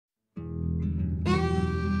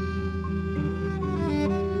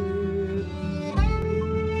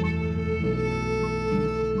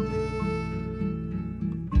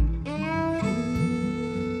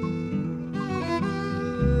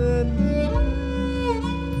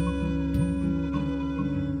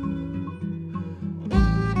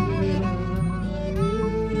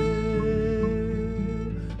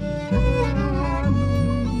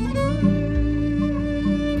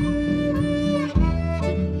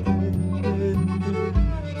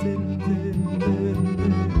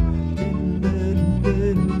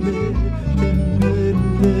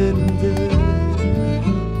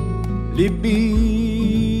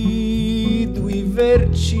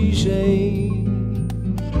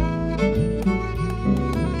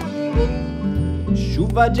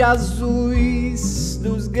chuva de azuis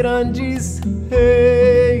dos grandes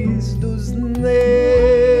reis dos negros,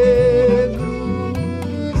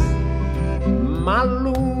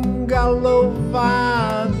 malunga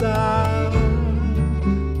louvada,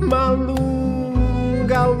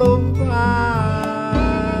 malunga louvada.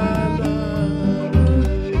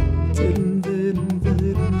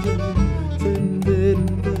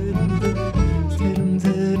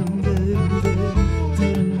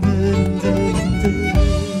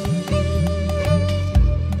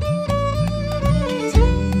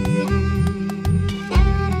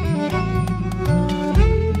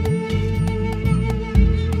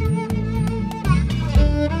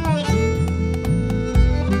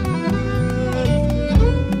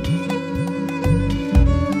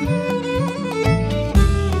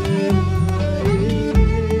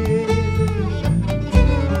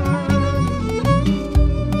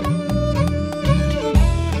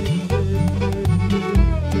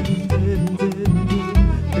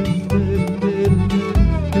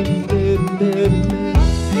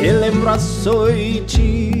 Relembro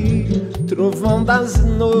açoite, trovão das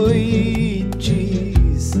noites,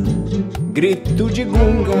 grito de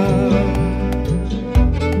gunga,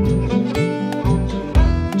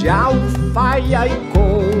 de alfaia e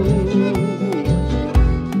com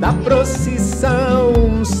da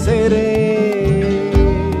procissão serena.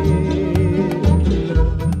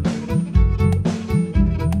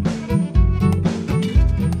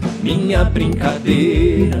 Minha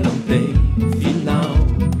brincadeira não tem final,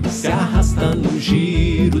 se arrasta no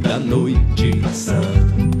giro da noite sã.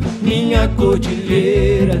 Minha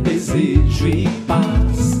cordilheira, desejo e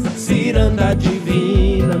paz, ciranda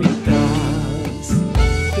divina me traz.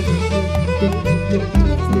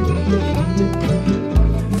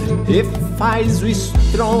 E faz o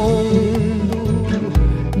estrondo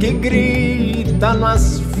que grita no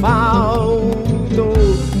asfalto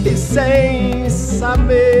e sem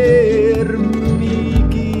saber me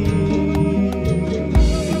guiar.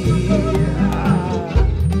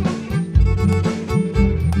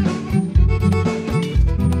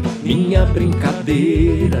 Minha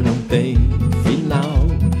brincadeira não tem final,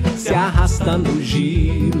 se arrasta no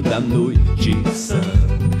giro da noite sã.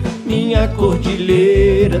 Minha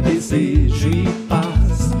cordilheira, desejo e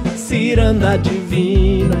paz, ciranda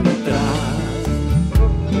divina me traz.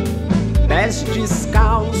 Pés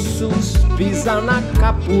descalços, pisa na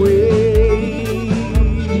capoeira,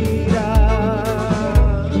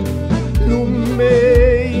 no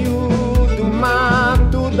meio do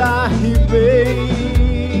mato da ribeira.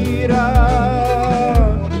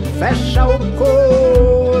 Fecha o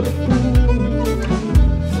corpo,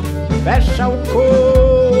 fecha o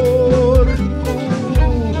corpo,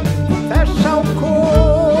 fecha o corpo.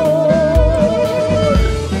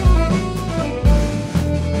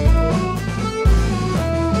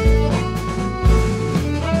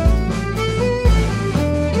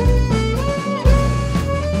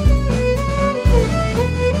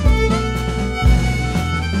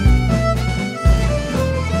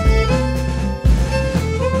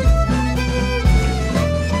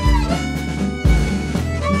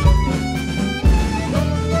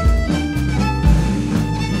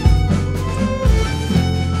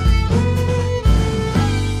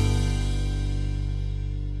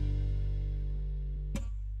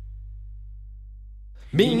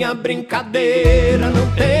 Minha brincadeira não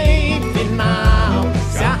tem final,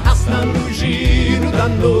 se arrasta no giro da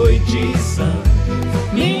noite sã.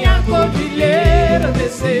 Minha cordilheira,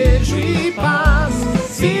 desejo e paz,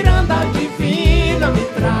 ciranda divina me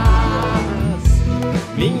traz.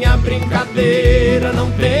 Minha brincadeira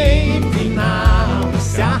não tem final,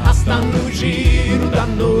 se arrasta no giro